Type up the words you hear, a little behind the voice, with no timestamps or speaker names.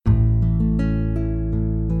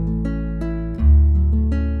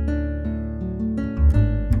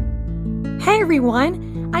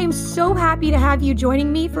everyone. I am so happy to have you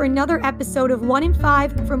joining me for another episode of 1 in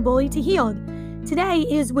 5 From Bullied to Healed. Today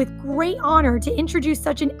is with great honor to introduce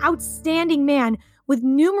such an outstanding man with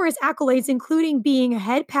numerous accolades, including being a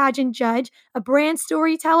head pageant judge, a brand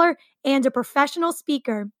storyteller, and a professional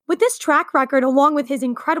speaker. With this track record, along with his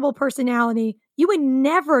incredible personality, you would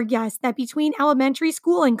never guess that between elementary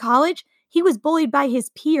school and college, he was bullied by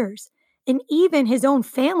his peers and even his own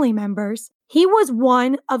family members. He was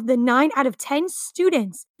one of the 9 out of 10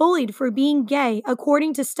 students bullied for being gay,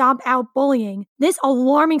 according to Stop Out Bullying. This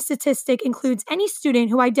alarming statistic includes any student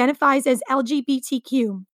who identifies as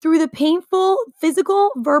LGBTQ. Through the painful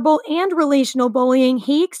physical, verbal, and relational bullying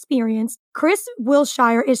he experienced, Chris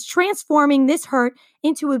Wilshire is transforming this hurt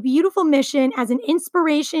into a beautiful mission as an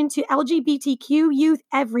inspiration to LGBTQ youth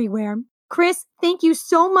everywhere. Chris, thank you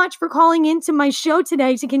so much for calling into my show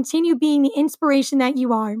today to continue being the inspiration that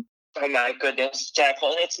you are. Oh my goodness,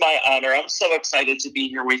 Jacqueline, it's my honor. I'm so excited to be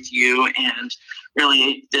here with you, and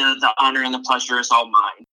really the honor and the pleasure is all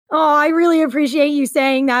mine. Oh, I really appreciate you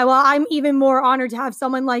saying that. Well, I'm even more honored to have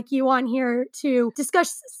someone like you on here to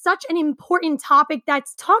discuss such an important topic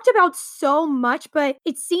that's talked about so much, but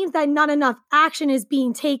it seems that not enough action is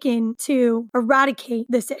being taken to eradicate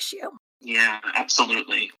this issue. Yeah,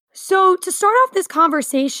 absolutely. So to start off this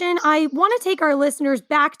conversation, I want to take our listeners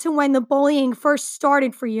back to when the bullying first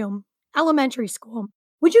started for you, elementary school.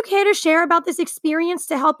 Would you care to share about this experience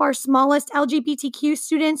to help our smallest LGBTQ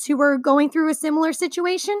students who were going through a similar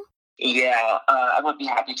situation? Yeah, I would be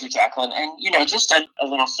happy to, Jacqueline. And, just a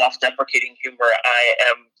little self-deprecating humor. I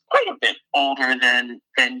am quite a bit older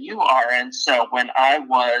than you are. And so when I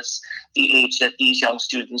was the age that these young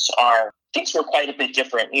students are, things were quite a bit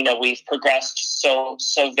different. We've progressed so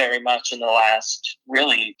very much in the last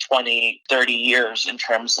really 20, 30 years in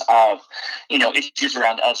terms of, issues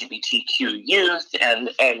around LGBTQ youth and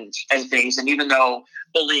things. And even though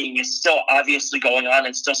bullying is still obviously going on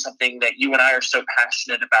and still something that you and I are so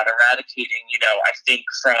passionate about eradicating, I think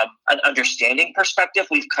from an understanding perspective,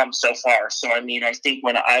 we've come so far. So, I think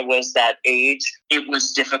when I was that age, it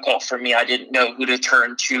was difficult for me. I didn't know who to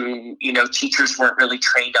turn to. Teachers weren't really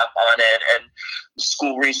trained up on it, and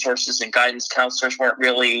school resources and guidance counselors weren't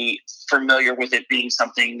really familiar with it being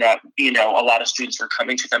something that, a lot of students were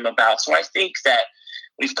coming to them about. So I think that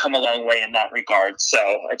we've come a long way in that regard. So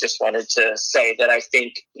I just wanted to say that I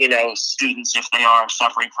think, students, if they are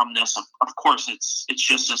suffering from this, of course, it's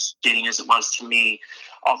just as dating as it was to me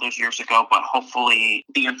all those years ago, but hopefully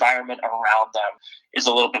the environment around them is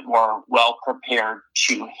a little bit more well prepared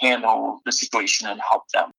to handle the situation and help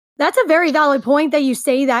them. That's a very valid point that you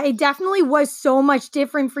say that. It definitely was so much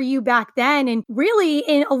different for you back then. And really,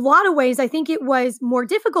 in a lot of ways, I think it was more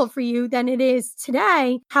difficult for you than it is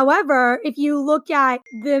today. However, if you look at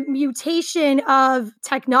the mutation of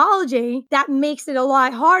technology, that makes it a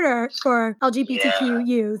lot harder for LGBTQ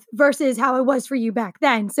youth versus how it was for you back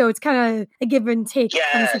then. So it's kind of a give and take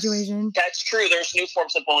kind of situation. That's true. There's new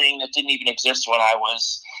forms of bullying that didn't even exist when I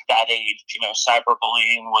was that age.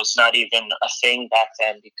 Cyberbullying was not even a thing back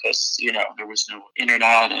then because, there was no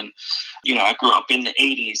internet and, I grew up in the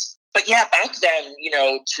 80s. But yeah, back then,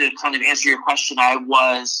 to kind of answer your question, I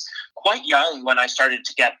was quite young when I started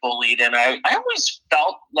to get bullied. And I always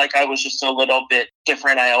felt like I was just a little bit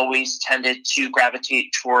different. I always tended to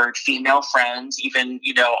gravitate toward female friends, even,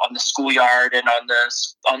 on the schoolyard and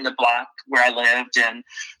on the block where I lived. And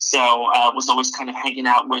so I was always kind of hanging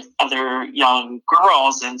out with other young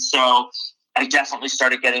girls. And so I definitely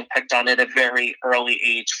started getting picked on at a very early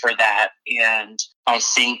age for that. And I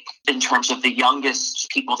think in terms of the youngest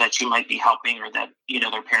people that you might be helping or that,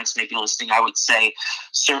 their parents may be listening, I would say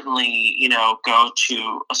certainly, go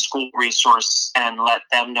to a school resource and let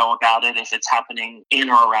them know about it if it's happening in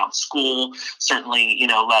or around school. Certainly,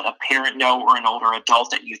 let a parent know or an older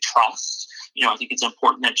adult that you trust. I think it's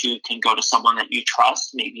important that you can go to someone that you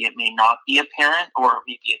trust. Maybe it may not be a parent, or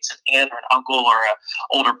maybe it's an aunt or an uncle or an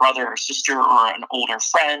older brother or sister or an older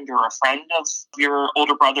friend or a friend of your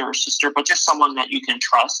older brother or sister, but just someone that you can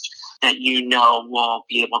trust that will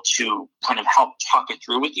be able to kind of help talk it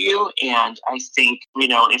through with you. And I think,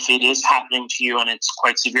 if it is happening to you and it's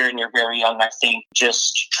quite severe and you're very young, I think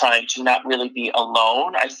just trying to not really be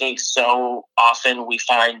alone. I think so often we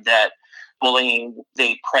find that bullying,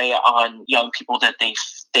 they prey on young people that they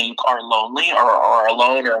think are lonely or are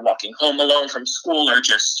alone or walking home alone from school or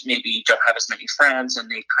just maybe don't have as many friends, and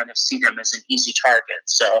they kind of see them as an easy target.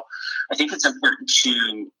 So I think it's important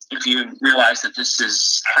to, if you realize that this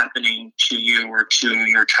is happening to you or to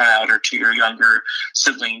your child or to your younger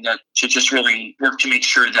sibling, that to just really work to make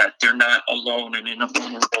sure that they're not alone and in a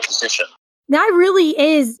vulnerable position. That really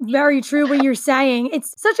is very true what you're saying.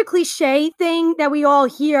 It's such a cliche thing that we all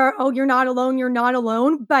hear, oh, you're not alone, you're not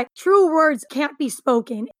alone. But true words can't be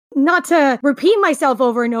spoken. Not to repeat myself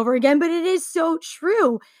over and over again, but it is so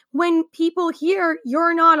true. When people hear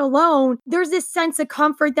you're not alone, there's this sense of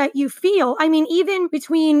comfort that you feel. I mean, even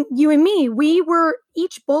between you and me, we were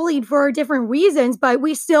each bullied for different reasons, but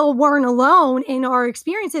we still weren't alone in our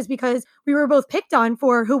experiences because we were both picked on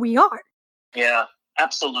for who we are. Yeah,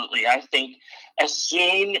 absolutely. I think as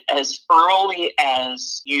soon as early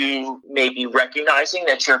as you may be recognizing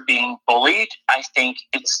that you're being bullied, I think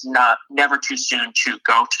it's never too soon to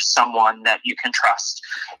go to someone that you can trust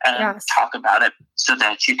and talk about it so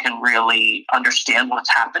that you can really understand what's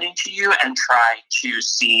happening to you and try to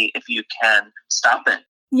see if you can stop it.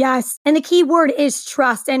 Yes. And the key word is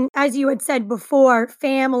trust. And as you had said before,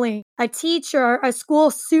 family, a teacher, a school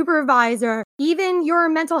supervisor, even your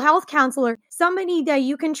mental health counselor, somebody that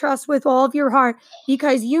you can trust with all of your heart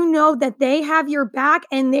because you know that they have your back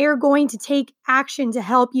and they're going to take action to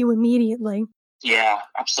help you immediately. Yeah,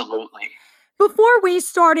 absolutely. Before we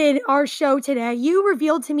started our show today, you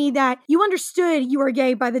revealed to me that you understood you were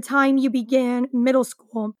gay by the time you began middle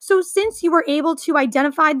school. So, since you were able to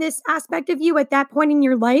identify this aspect of you at that point in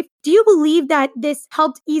your life, do you believe that this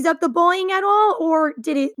helped ease up the bullying at all, or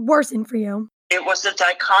did it worsen for you? It was a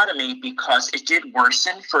dichotomy because it did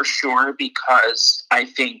worsen for sure, because I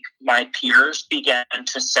think my peers began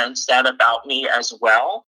to sense that about me as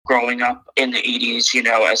well. Growing up in the 80s,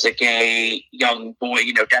 as a gay young boy,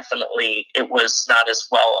 definitely it was not as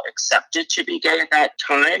well accepted to be gay at that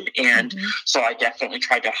time. And so I definitely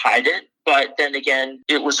tried to hide it. But then again,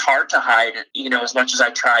 it was hard to hide it, as much as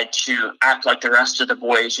I tried to act like the rest of the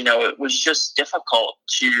boys, it was just difficult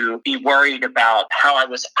to be worried about how I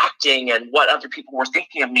was acting and what other people were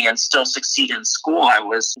thinking of me and still succeed in school. I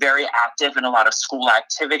was very active in a lot of school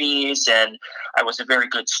activities and I was a very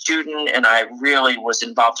good student, and I really was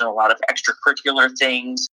involved in a lot of extracurricular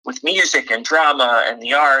things with music and drama and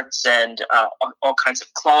the arts and all kinds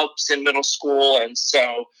of clubs in middle school. And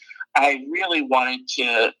so I really wanted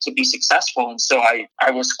to be successful. And so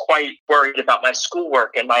I was quite worried about my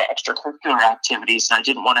schoolwork and my extracurricular activities. And I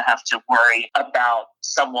didn't want to have to worry about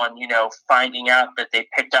someone, finding out that they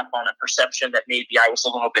picked up on a perception that maybe I was a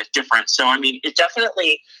little bit different. So, I mean, it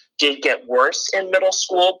definitely did get worse in middle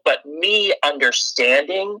school, but me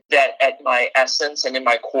understanding that at my essence and in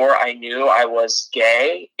my core, I knew I was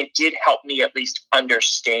gay, it did help me at least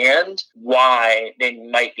understand why they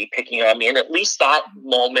might be picking on me. And at least that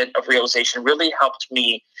moment of realization really helped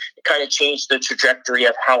me kind of change the trajectory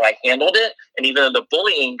of how I handled it. And even though the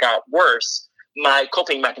bullying got worse, my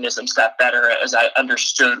coping mechanisms got better as I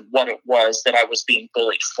understood what it was that I was being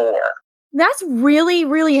bullied for. That's really,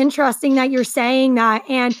 really interesting that you're saying that,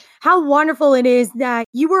 and how wonderful it is that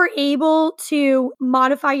you were able to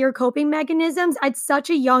modify your coping mechanisms at such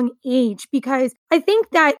a young age, because I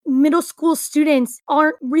think that middle school students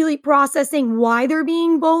aren't really processing why they're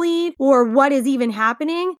being bullied or what is even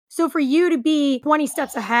happening. So for you to be 20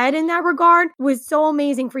 steps ahead in that regard was so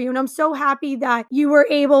amazing for you. And I'm so happy that you were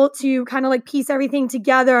able to kind of like piece everything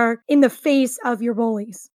together in the face of your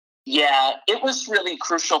bullies. Yeah, it was really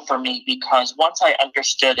crucial for me because once I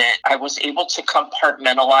understood it, I was able to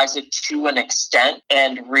compartmentalize it to an extent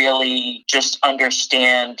and really just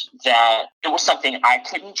understand that it was something I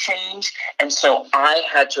couldn't change. And so I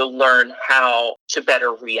had to learn how to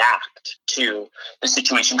better react to the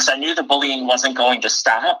situation because I knew the bullying wasn't going to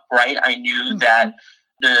stop, right? I knew that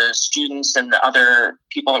the students and the other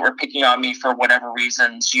people that were picking on me for whatever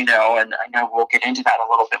reasons, and I know we'll get into that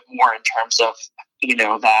a little bit more in terms of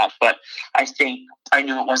that, but I think I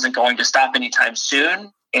knew it wasn't going to stop anytime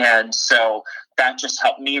soon. And so that just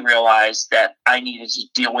helped me realize that I needed to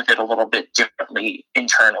deal with it a little bit differently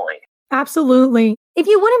internally. Absolutely. If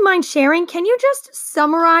you wouldn't mind sharing, can you just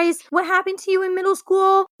summarize what happened to you in middle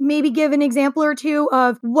school? Maybe give an example or two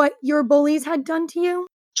of what your bullies had done to you?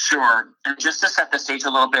 Sure. And just to set the stage a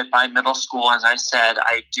little bit, by middle school, as I said,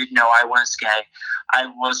 I did know I was gay. I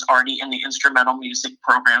was already in the instrumental music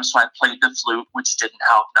program, so I played the flute, which didn't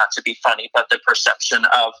help, not to be funny, but the perception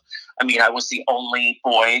of, I was the only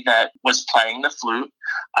boy that was playing the flute,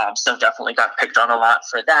 so definitely got picked on a lot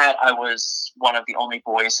for that. I was one of the only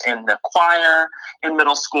boys in the choir in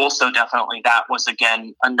middle school, so definitely that was,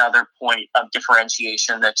 again, another point of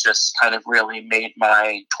differentiation that just kind of really made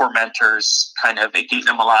my tormentors it gave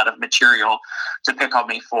them a lot of material to pick on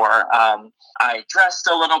me for. I dressed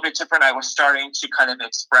a little bit different. I was starting to kind of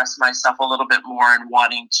express myself a little bit more and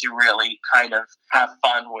wanting to really kind of have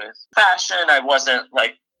fun with fashion. I wasn't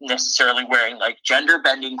necessarily wearing gender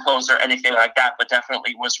bending clothes or anything like that, but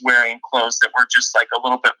definitely was wearing clothes that were just a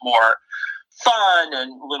little bit more fun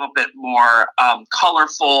and a little bit more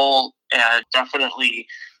colorful, and definitely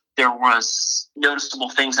there was noticeable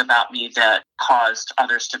things about me that caused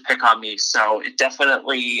others to pick on me. So it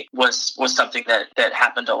definitely was something that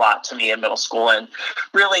happened a lot to me in middle school. And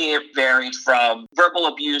really it varied from verbal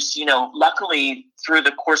abuse. Luckily through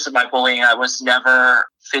the course of my bullying, I was never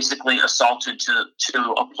physically assaulted to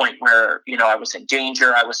a point where, I was in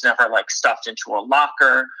danger. I was never stuffed into a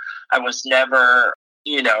locker. I was never,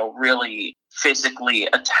 really physically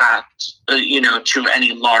attacked, to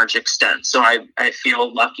any large extent. So I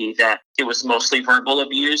feel lucky that it was mostly verbal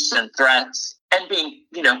abuse and threats and being,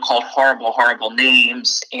 called horrible, horrible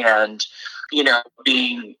names and,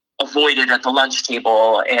 being avoided at the lunch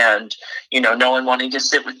table and, no one wanting to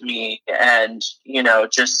sit with me and,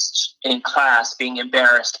 just in class being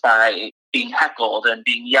embarrassed by being heckled and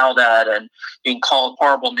being yelled at and being called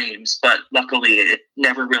horrible names. But luckily it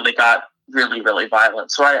never really got really, really violent.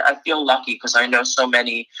 So I feel lucky because I know so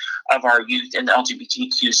many of our youth in the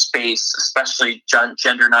LGBTQ space, especially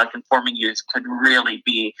gender nonconforming youth, could really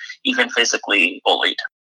be even physically bullied.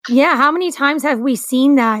 Yeah, how many times have we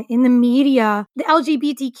seen that in the media? The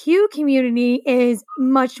LGBTQ community is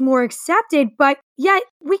much more accepted, but yet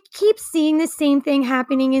we keep seeing the same thing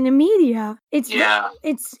happening in the media.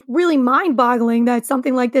 It's really mind-boggling that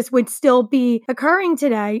something like this would still be occurring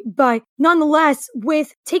today. But nonetheless,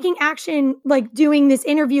 with taking action, like doing this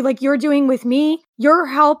interview like you're doing with me, you're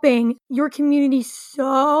helping your community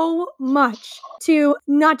so much to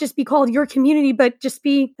not just be called your community, but just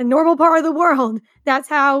be a normal part of the world. That's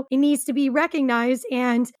how it needs to be recognized.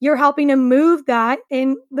 And you're helping to move that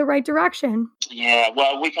in the right direction. Yeah,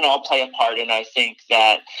 well, we can all play a part. And I think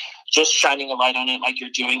that just shining a light on it like you're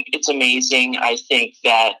doing, it's amazing. I think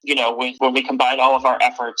that, when we combine all of our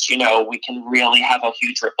efforts, we can really have a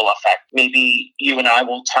huge ripple effect. Maybe you and I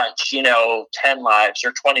will touch, 10 lives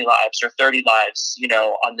or 20 lives or 30 lives,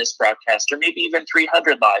 on this broadcast, or maybe even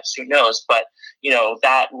 300 lives, who knows? But,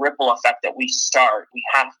 that ripple effect that we start, we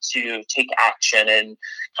have to take action and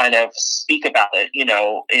kind of speak about it,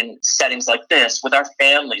 in settings like this, with our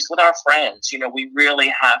families, with our friends. We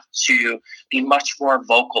really have to be much more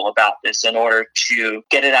vocal about this in order to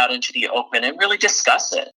get it out into the open and really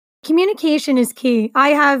discuss it. Communication is key. I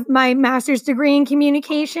have my master's degree in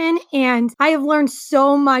communication, and I have learned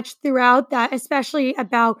so much throughout that, especially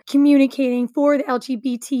about communicating for the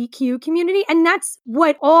LGBTQ community. And that's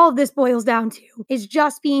what all of this boils down to, is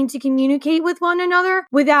just being to communicate with one another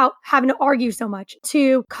without having to argue so much,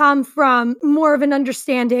 to come from more of an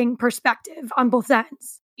understanding perspective on both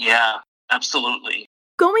ends. Yeah, absolutely.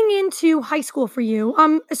 Going into high school for you,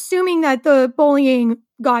 I'm assuming that the bullying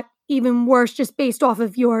got even worse just based off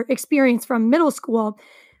of your experience from middle school.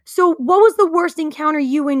 So what was the worst encounter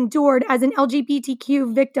you endured as an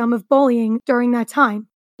LGBTQ victim of bullying during that time?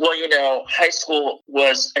 Well, high school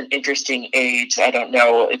was an interesting age. I don't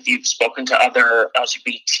know if you've spoken to other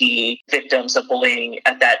LGBT victims of bullying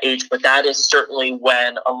at that age, but that is certainly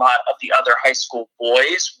when a lot of the other high school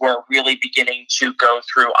boys were really beginning to go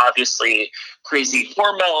through, obviously, crazy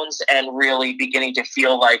hormones and really beginning to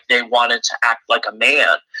feel like they wanted to act like a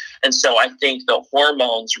man. And so I think the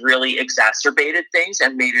hormones really exacerbated things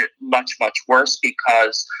and made it much, much worse,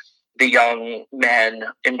 because the young men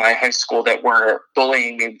in my high school that were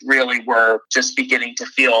bullying me really were just beginning to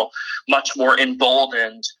feel much more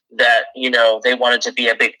emboldened that, they wanted to be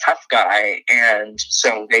a big tough guy. And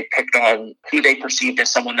so they picked on who they perceived as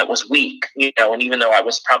someone that was weak, and even though I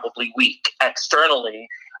was probably weak externally,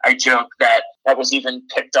 I joke that I was even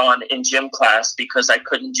picked on in gym class because I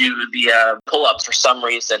couldn't do the pull-ups for some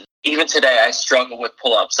reason. Even today, I struggle with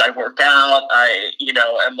pull-ups. I work out. I,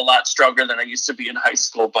 am a lot stronger than I used to be in high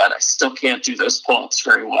school, but I still can't do those pull-ups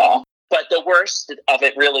very well. But the worst of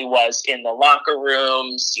it really was in the locker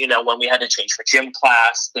rooms, when we had to change for gym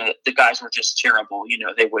class. The guys were just terrible.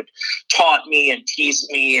 They would taunt me and tease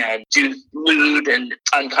me and do lewd and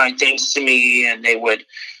unkind things to me, and they would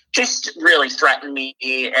just really threatened me.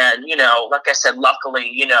 And, like I said,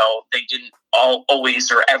 luckily, they didn't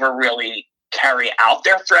always or ever really carry out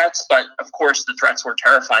their threats. But of course, the threats were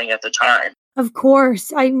terrifying at the time. Of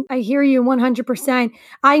course. I hear you 100%.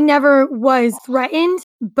 I never was threatened,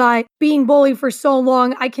 but being bullied for so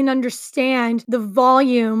long, I can understand the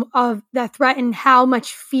volume of that threat and how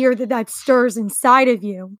much fear that stirs inside of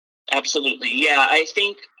you. Absolutely. Yeah, I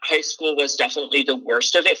think high school was definitely the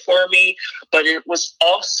worst of it for me, but it was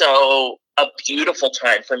also a beautiful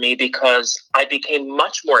time for me because I became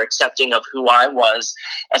much more accepting of who I was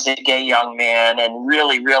as a gay young man, and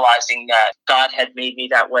really realizing that God had made me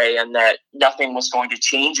that way and that nothing was going to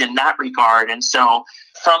change in that regard. And so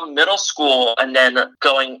from middle school and then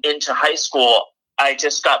going into high school, I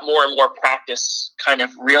just got more and more practice kind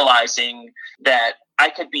of realizing that I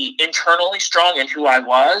could be internally strong in who I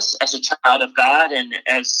was as a child of God and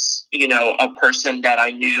as, a person that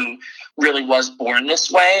I knew really was born this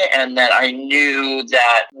way, and that I knew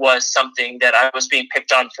that was something that I was being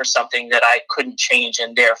picked on for something that I couldn't change.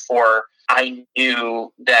 And therefore, I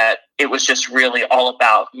knew that it was just really all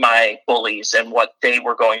about my bullies and what they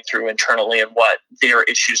were going through internally and what their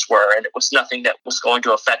issues were. And it was nothing that was going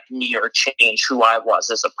to affect me or change who I was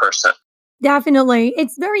as a person. Definitely.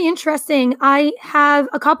 It's very interesting. I have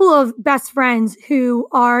a couple of best friends who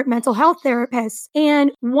are mental health therapists,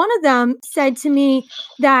 and one of them said to me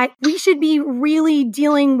that we should be really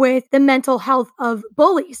dealing with the mental health of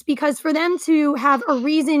bullies, because for them to have a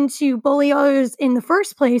reason to bully others in the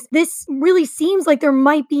first place, this really seems like there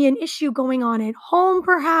might be an issue going on at home,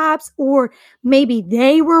 perhaps, or maybe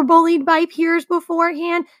they were bullied by peers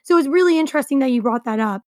beforehand. So it's really interesting that you brought that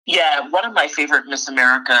up. Yeah, one of my favorite Miss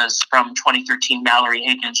Americas from 2013, Mallory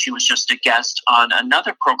Higgins, she was just a guest on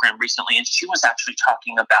another program recently, and she was actually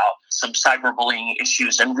talking about some cyberbullying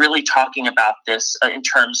issues and really talking about this in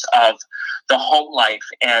terms of the home life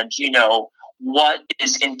and, what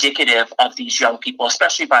is indicative of these young people,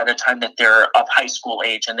 especially by the time that they're of high school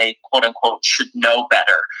age and they, quote unquote, should know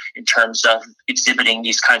better in terms of exhibiting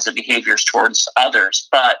these kinds of behaviors towards others.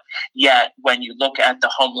 But yet, when you look at the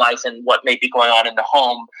home life and what may be going on in the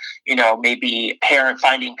home, maybe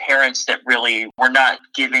finding parents that really were not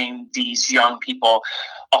giving these young people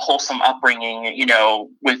a wholesome upbringing,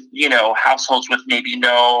 with, households with maybe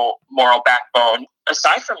no moral backbone,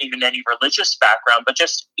 aside from even any religious background, but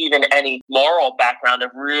just even any moral background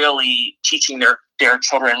of really teaching their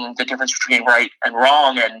children the difference between right and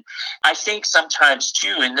wrong. And I think sometimes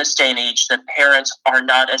too, in this day and age, that parents are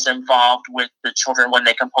not as involved with the children when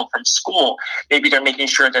they come home from school. Maybe they're making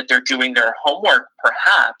sure that they're doing their homework,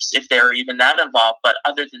 perhaps, if they're even that involved. But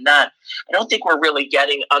other than that, I don't think we're really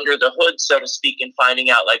getting under the hood, so to speak, and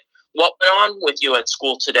finding out what went on with you at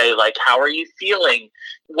school today? How are you feeling?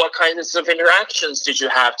 What kinds of interactions did you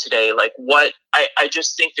have today? I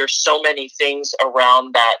just think there's so many things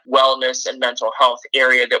around that wellness and mental health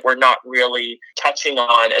area that we're not really touching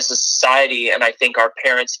on as a society. And I think our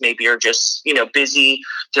parents maybe are just, busy.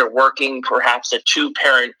 They're working perhaps a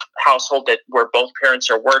 2-parent household where both parents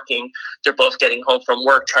are working. They're both getting home from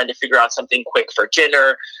work, trying to figure out something quick for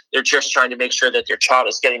dinner. They're just trying to make sure that their child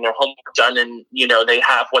is getting their homework done and, they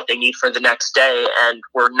have what they need for the next day. And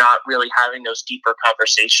we're not really having those deeper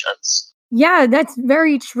conversations. Yeah, that's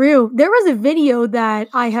very true. There was a video that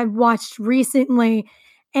I had watched recently,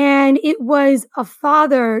 and it was a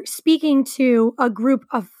father speaking to a group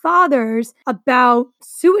of fathers about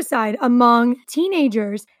suicide among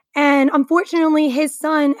teenagers. And unfortunately, his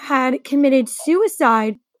son had committed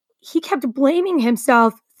suicide. He kept blaming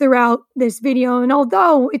himself throughout this video. And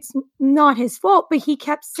although it's not his fault, but he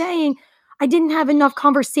kept saying, I didn't have enough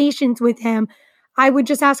conversations with him. I would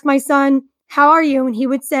just ask my son, how are you? And he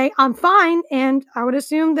would say, I'm fine. And I would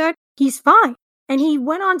assume that he's fine. And he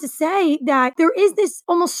went on to say that there is this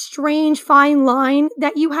almost strange fine line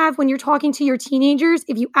that you have when you're talking to your teenagers.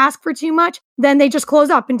 If you ask for too much, then they just close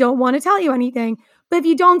up and don't want to tell you anything. But if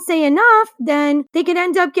you don't say enough, then they could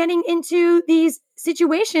end up getting into these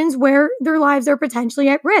situations where their lives are potentially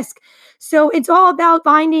at risk. So it's all about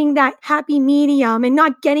finding that happy medium and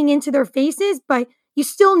not getting into their faces, but you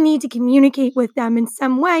still need to communicate with them in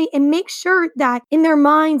some way and make sure that in their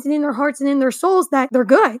minds and in their hearts and in their souls that they're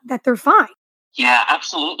good, that they're fine. Yeah,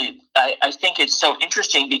 absolutely. I think it's so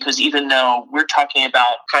interesting because even though we're talking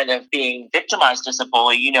about kind of being victimized as a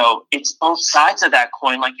bully, it's both sides of that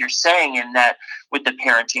coin, like you're saying, in that with the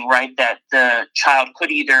parenting, right, that the child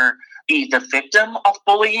could either be the victim of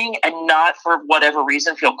bullying and not, for whatever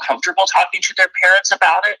reason, feel comfortable talking to their parents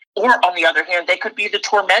about it. Or on the other hand, they could be the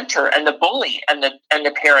tormentor and the bully, and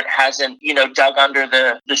the parent hasn't, dug under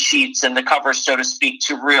the sheets and the covers, so to speak,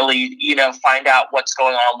 to really, find out what's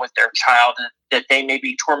going on with their child, and that they may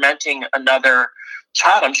be tormenting another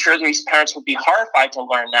child. I'm sure these parents would be horrified to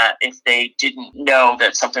learn that if they didn't know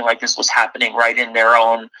that something like this was happening right in their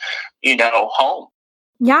own, home.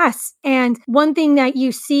 Yes. And one thing that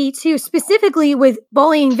you see too, specifically with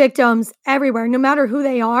bullying victims everywhere, no matter who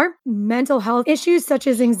they are, mental health issues such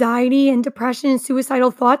as anxiety and depression and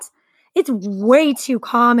suicidal thoughts, it's way too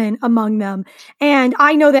common among them. And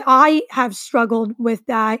I know that I have struggled with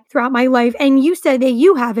that throughout my life. And you said that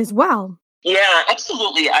you have as well. Yeah,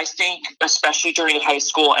 absolutely. I think especially during high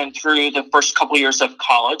school and through the first couple years of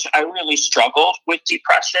college, I really struggled with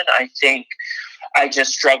depression. I think I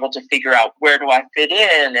just struggled to figure out, where do I fit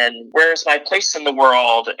in and where's my place in the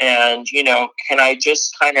world? And, can I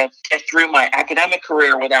just kind of get through my academic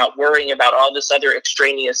career without worrying about all this other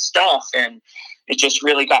extraneous stuff? And it just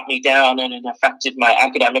really got me down, and it affected my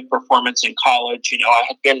academic performance in college. I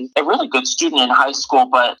had been a really good student in high school,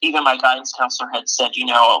 but even my guidance counselor had said,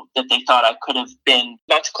 that they thought I could have been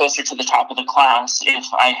much closer to the top of the class if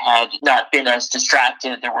I had not been as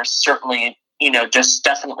distracted. There were certainly just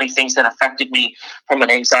definitely things that affected me from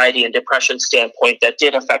an anxiety and depression standpoint that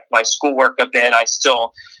did affect my schoolwork a bit. I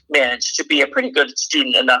still managed to be a pretty good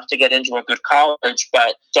student enough to get into a good college,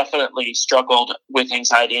 but definitely struggled with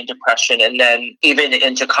anxiety and depression. And then even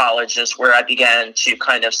into college is where I began to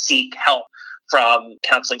kind of seek help from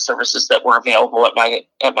counseling services that were available at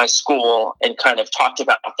my school, and kind of talked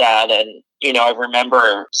about that. And, I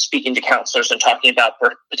remember speaking to counselors and talking about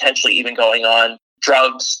potentially even going on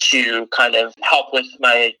drugs to kind of help with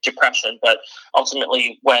my depression, but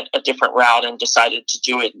ultimately went a different route and decided to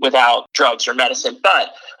do it without drugs or medicine.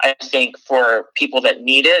 But I think for people that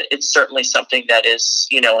need it, it's certainly something that is,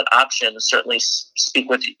 an option. Certainly speak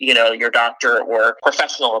with, your doctor or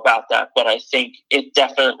professional about that. But I think it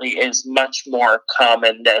definitely is much more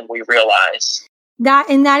common than we realize. That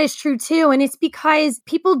is true too. And it's because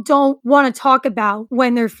people don't want to talk about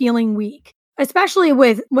when they're feeling weak. Especially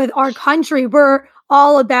with our country, we're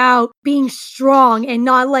all about being strong and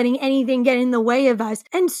not letting anything get in the way of us.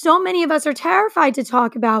 And so many of us are terrified to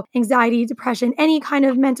talk about anxiety, depression, any kind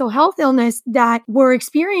of mental health illness that we're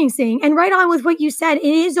experiencing. And right on with what you said, it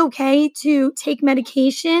is okay to take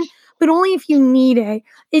medication, but only if you need it.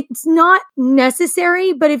 It's not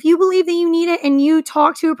necessary, but if you believe that you need it and you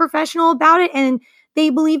talk to a professional about it and they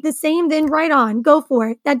believe the same, then right on, go for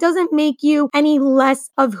it. That doesn't make you any less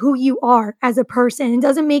of who you are as a person. It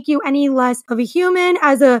doesn't make you any less of a human,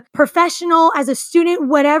 as a professional, as a student,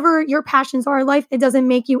 whatever your passions are in life, it doesn't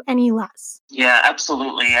make you any less. Yeah,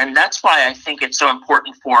 absolutely. And that's why I think it's so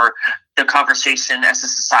important for the conversation as a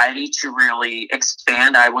society to really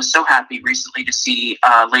expand. I was so happy recently to see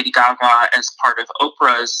Lady Gaga as part of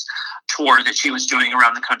Oprah's tour that she was doing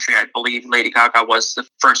around the country. I believe Lady Gaga was the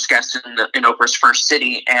first guest in Oprah's first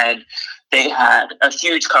city, and they had a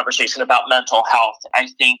huge conversation about mental health. I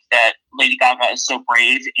think that Lady Gaga is so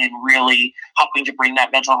brave in really helping to bring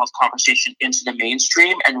that mental health conversation into the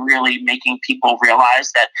mainstream and really making people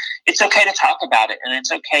realize that it's okay to talk about it, and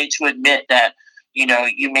it's okay to admit that,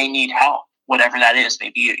 you may need help, whatever that is.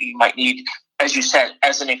 Maybe you might need, as you said,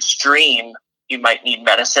 as an extreme, you might need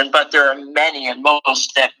medicine, but there are many and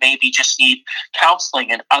most that maybe just need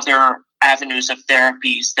counseling and other avenues of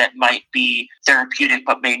therapies that might be therapeutic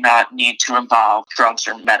but may not need to involve drugs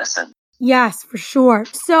or medicine. Yes, for sure.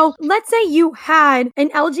 So let's say you had an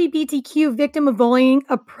LGBTQ victim of bullying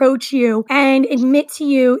approach you and admit to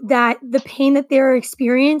you that the pain that they're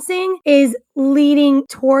experiencing is leading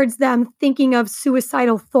towards them thinking of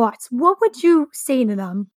suicidal thoughts. What would you say to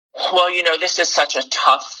them? Well, this is such a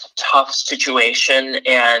tough situation,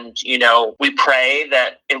 and, we pray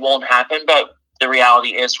that it won't happen, but the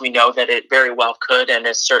reality is we know that it very well could, and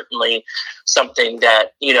is certainly something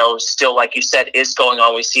that, still, like you said, is going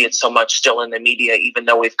on. We see it so much still in the media, even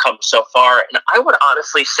though we've come so far. And I would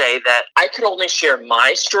honestly say that I could only share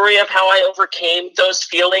my story of how I overcame those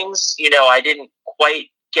feelings. I didn't quite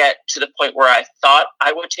get to the point where I thought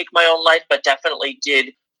I would take my own life, but definitely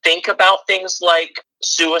did think about things like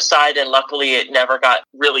suicide, and luckily it never got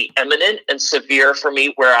really imminent and severe for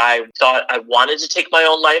me where I thought I wanted to take my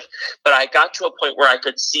own life, but I got to a point where I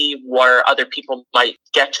could see where other people might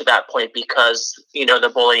get to that point because,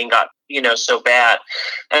 the bullying got, so bad.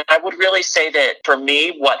 And I would really say that for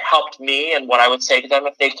me, what helped me and what I would say to them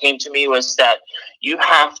if they came to me was that you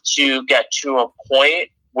have to get to a point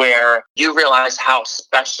where you realize how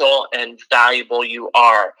special and valuable you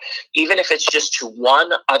are. Even if it's just to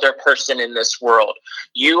one other person in this world,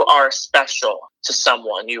 you are special to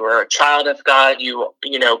someone. You are a child of God.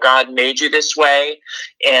 God made you this way,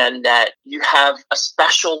 and that you have a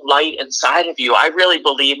special light inside of you. I really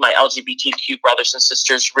believe my LGBTQ brothers and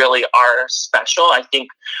sisters really are special. I think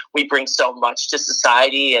we bring so much to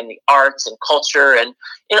society and the arts and culture and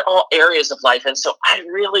in all areas of life. And so I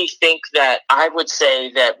really think that I would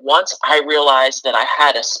say that once I realized that I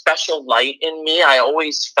had a special light in me, I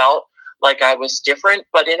always felt like I was different,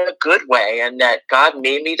 but in a good way, and that God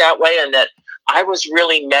made me that way, and that I was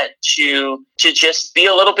really meant to just be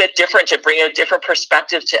a little bit different, to bring a different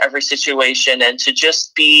perspective to every situation, and to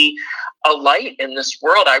just be a light in this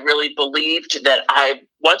world. I really believed that I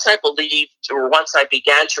once I believed, or once I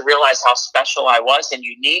began to realize how special I was and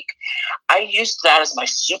unique, I used that as my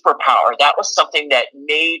superpower. That was something that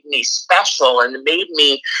made me special and made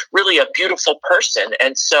me really a beautiful person.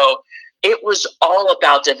 And so it was all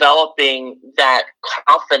about developing that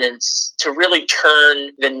confidence to really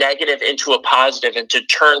turn the negative into a positive, and to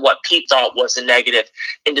turn what people thought was a negative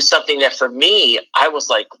into something that, for me, I was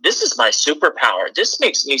like, this is my superpower. This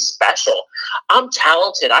makes me special. I'm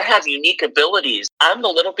talented. I have unique abilities. I'm a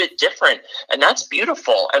little bit different, and that's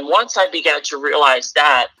beautiful. And once I began to realize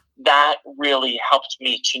that really helped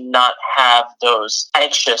me to not have those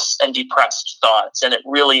anxious and depressed thoughts. And it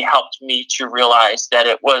really helped me to realize that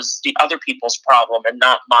it was the other people's problem and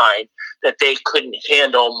not mine, that they couldn't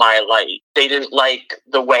handle my light. They didn't like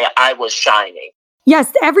the way I was shining.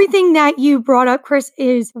 Yes, everything that you brought up, Chris,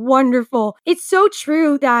 is wonderful. It's so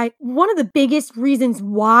true that one of the biggest reasons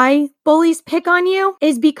why bullies pick on you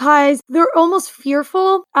is because they're almost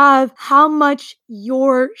fearful of how much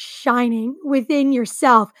you're shining within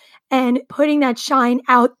yourself and putting that shine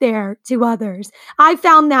out there to others. I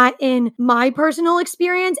found that in my personal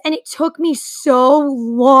experience, and it took me so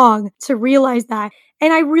long to realize that.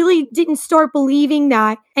 And I really didn't start believing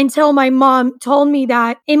that until my mom told me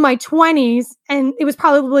that in my 20s. And it was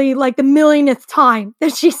probably like the millionth time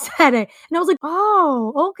that she said it. And I was like,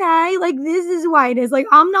 oh, okay. Like, this is why it is. Like,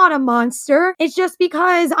 I'm not a monster. It's just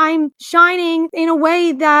because I'm shining in a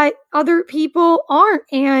way that other people aren't.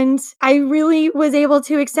 And I really was able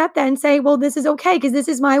to accept that and say, well, this is okay, because this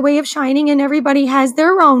is my way of shining, and everybody has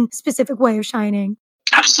their own specific way of shining.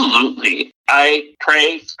 Absolutely. I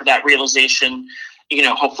pray for that realization,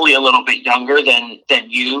 hopefully a little bit younger than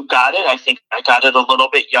you got it. I think I got it a little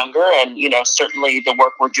bit younger. And, certainly the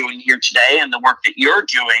work we're doing here today and the work that you're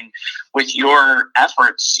doing with your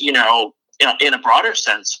efforts, in a broader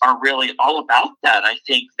sense, are really all about that. I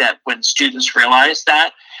think that when students realize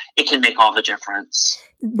that, it can make all the difference.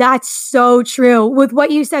 That's so true. With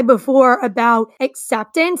what you said before about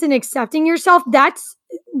acceptance and accepting yourself, that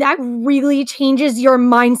really changes your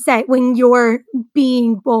mindset when you're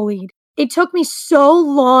being bullied. It took me so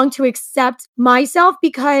long to accept myself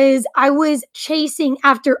because I was chasing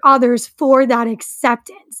after others for that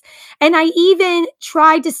acceptance. And I even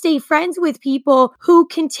tried to stay friends with people who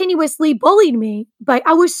continuously bullied me. But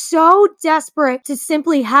I was so desperate to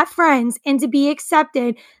simply have friends and to be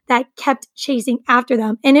accepted that kept chasing after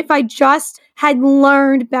them. And if I just had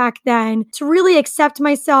learned back then to really accept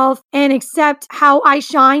myself and accept how I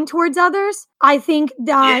shine towards others, I think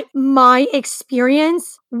that my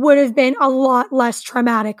experience would have been a lot less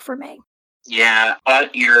traumatic for me. Yeah,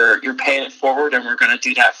 but you're paying it forward, and we're going to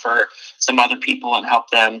do that for some other people and help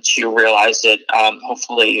them to realize it,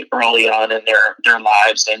 hopefully early on in their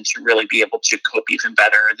lives, and to really be able to cope even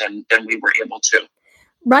better than we were able to.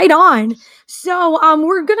 Right on. So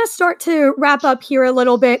we're going to start to wrap up here a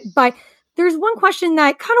little bit, but there's one question that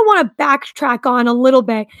I kind of want to backtrack on a little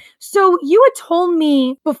bit. So you had told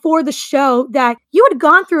me before the show that you had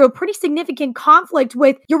gone through a pretty significant conflict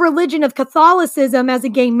with your religion of Catholicism as a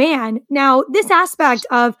gay man. Now, this aspect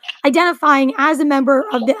of identifying as a member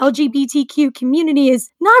of the LGBTQ community is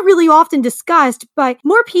not really often discussed, but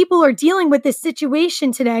more people are dealing with this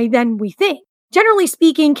situation today than we think. Generally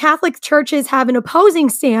speaking, Catholic churches have an opposing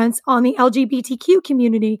stance on the LGBTQ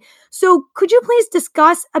community. So could you please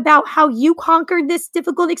discuss about how you conquered this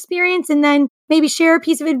difficult experience, and then maybe share a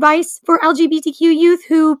piece of advice for LGBTQ youth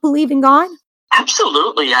who believe in God?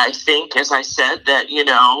 Absolutely. I think, as I said, that,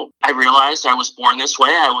 I realized I was born this way.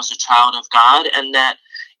 I was a child of God, and that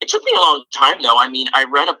it took me a long time, though. I mean, I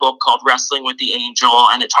read a book called Wrestling with the Angel,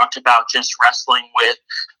 and it talked about just wrestling with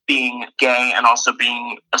being gay and also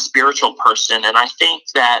being a spiritual person. And I think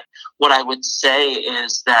that what I would say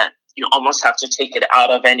is that you almost have to take it out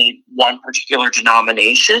of any one particular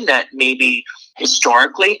denomination, that maybe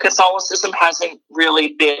historically Catholicism hasn't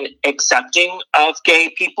really been accepting of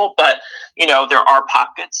gay people, but, there are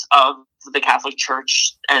pockets of the Catholic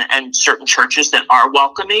Church and certain churches that are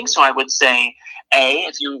welcoming. So I would say,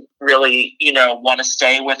 if you really, want to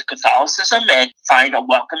stay with Catholicism and find a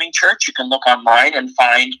welcoming church, you can look online and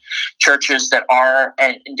find churches that are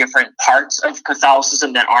in different parts of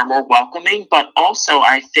Catholicism that are more welcoming. But also,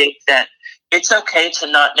 I think that it's okay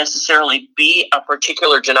to not necessarily be a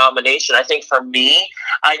particular denomination. I think for me,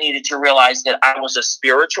 I needed to realize that I was a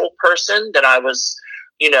spiritual person, that I was,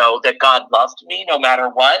 that God loved me no matter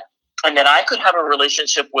what, and that I could have a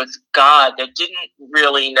relationship with God that didn't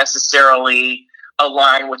really necessarily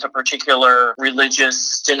align with a particular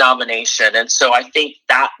religious denomination. And so I think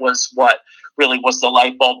that was what really was the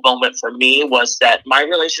light bulb moment for me, was that my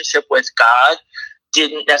relationship with God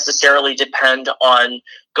didn't necessarily depend on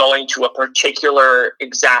going to a particular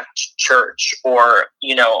exact church or,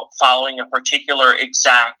 following a particular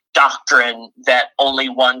exact doctrine that only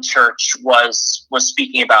one church was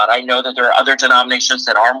speaking about. I know that there are other denominations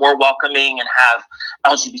that are more welcoming and have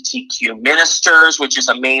LGBTQ ministers, which is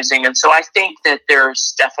amazing. And so I think that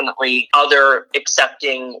there's definitely other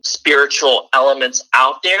accepting spiritual elements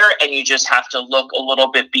out there, and you just have to look a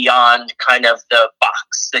little bit beyond kind of the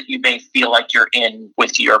box that you may feel like you're in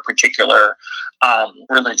with your particular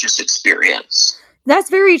religious experience.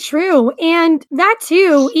 That's very true. And that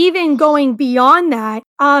too, even going beyond that,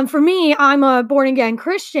 for me, I'm a born again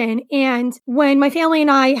Christian. And when my family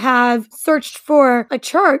and I have searched for a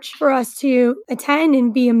church for us to attend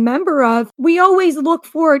and be a member of, we always look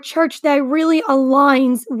for a church that really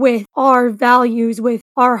aligns with our values, with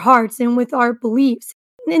our hearts, and with our beliefs.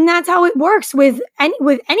 And that's how it works with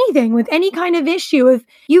anything, with any kind of issue. If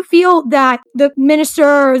you feel that the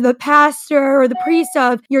minister or the pastor or the priest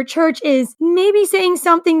of your church is maybe saying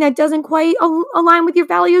something that doesn't quite align with your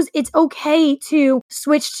values, it's okay to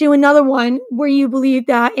switch to another one where you believe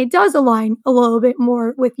that it does align a little bit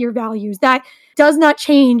more with your values. That does not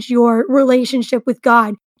change your relationship with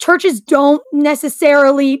God. Churches don't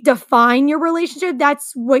necessarily define your relationship.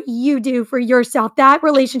 That's what you do for yourself. That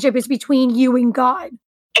relationship is between you and God.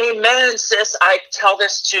 Amen, sis. I tell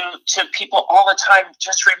this to people all the time.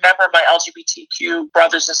 Just remember, my LGBTQ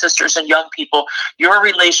brothers and sisters and young people, your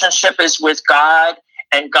relationship is with God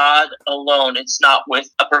and God alone. It's not with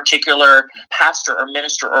a particular pastor or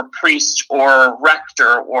minister or priest or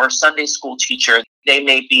rector or Sunday school teacher. They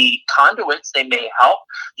may be conduits. They may help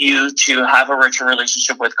you to have a richer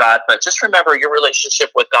relationship with God. But just remember, your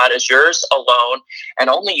relationship with God is yours alone, and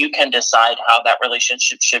only you can decide how that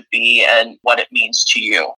relationship should be and what it means to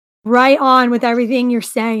you. Right on with everything you're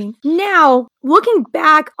saying. Now, looking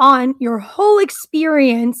back on your whole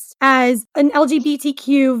experience as an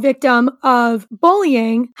LGBTQ victim of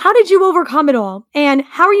bullying, how did you overcome it all? And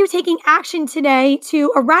how are you taking action today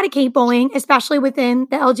to eradicate bullying, especially within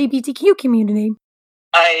the LGBTQ community?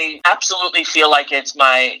 I absolutely feel like it's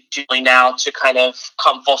my duty now to kind of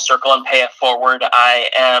come full circle and pay it forward. I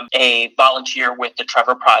am a volunteer with the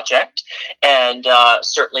Trevor Project, and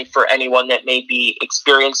certainly for anyone that may be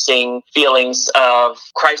experiencing feelings of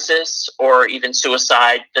crisis or even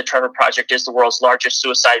suicide, the Trevor Project is the world's largest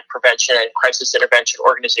suicide prevention and crisis intervention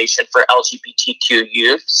organization for LGBTQ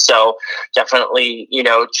youth. So definitely,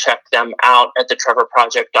 check them out at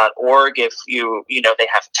thetrevorproject.org. If they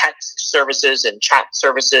have text services and chat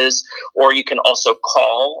services, or you can also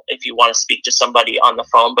call if you want to speak to somebody on the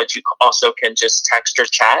phone, but you also can just text or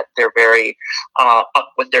chat. They're very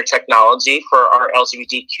up with their technology for our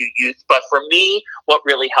LGBTQ youth. But for me, what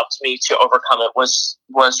really helped me to overcome it was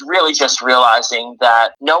really just realizing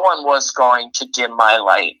that no one was going to dim my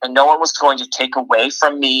light, and no one was going to take away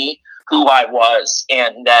from me who I was,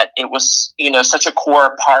 and that it was, such a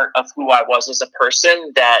core part of who I was as a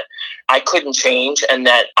person that I couldn't change, and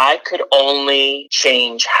that I could only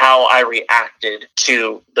change how I reacted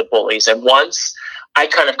to the bullies. And once I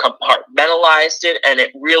kind of compartmentalized it and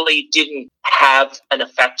it really didn't have an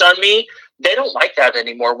effect on me, they don't like that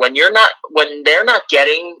anymore. When they're not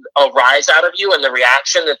getting a rise out of you and the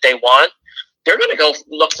reaction that they want, they're going to go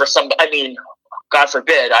look for somebody. God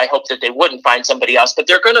forbid, I hope that they wouldn't find somebody else, but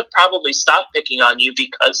they're going to probably stop picking on you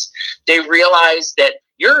because they realize that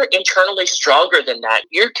you're internally stronger than that.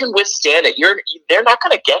 You can withstand it. They're not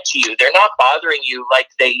going to get to you. They're not bothering you like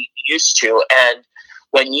they used to. And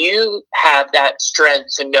when you have that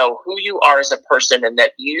strength to know who you are as a person and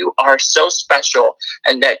that you are so special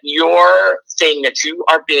and that your thing that you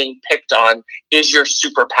are being picked on is your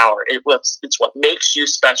superpower, it's what makes you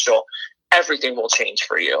special, everything will change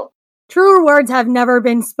for you. Truer words have never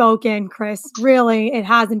been spoken, Chris. Really, it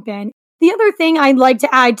hasn't been. The other thing I'd like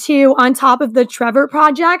to add too, on top of the Trevor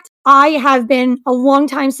Project, I have been a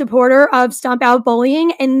longtime supporter of Stomp Out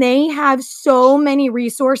Bullying, and they have so many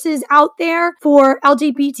resources out there for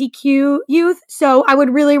LGBTQ youth. So I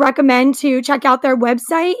would really recommend to check out their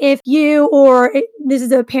website. If you or this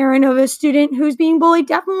is a parent of a student who's being bullied,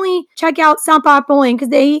 definitely check out Stomp Out Bullying because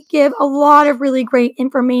they give a lot of really great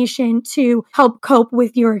information to help cope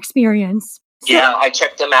with your experience. Yeah, I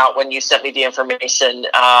checked them out when you sent me the information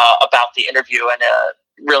about the interview, and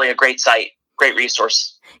really a great site, great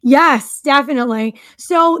resource. Yes, definitely.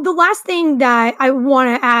 So the last thing that I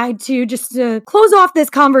want to add to just to close off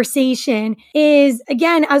this conversation is,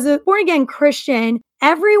 again, as a born-again Christian,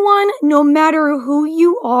 everyone, no matter who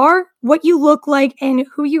you are, what you look like, and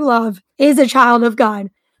who you love, is a child of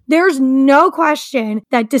God. There's no question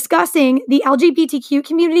that discussing the LGBTQ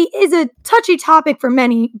community is a touchy topic for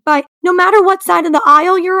many, but no matter what side of the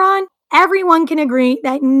aisle you're on, everyone can agree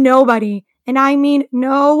that nobody, and I mean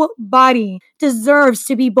nobody, deserves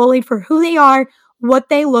to be bullied for who they are, what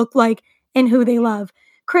they look like, and who they love.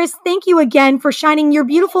 Chris, thank you again for shining your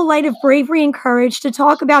beautiful light of bravery and courage to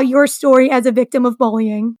talk about your story as a victim of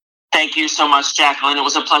bullying. Thank you so much, Jacqueline. It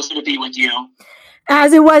was a pleasure to be with you.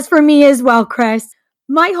 As it was for me as well, Chris.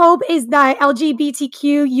 My hope is that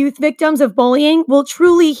LGBTQ youth victims of bullying will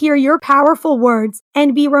truly hear your powerful words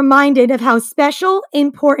and be reminded of how special,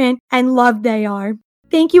 important, and loved they are.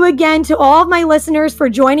 Thank you again to all of my listeners for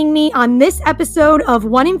joining me on this episode of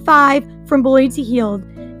 1 in 5 From Bullied to Healed.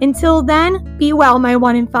 Until then, be well, my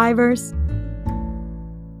 1 in 5ers.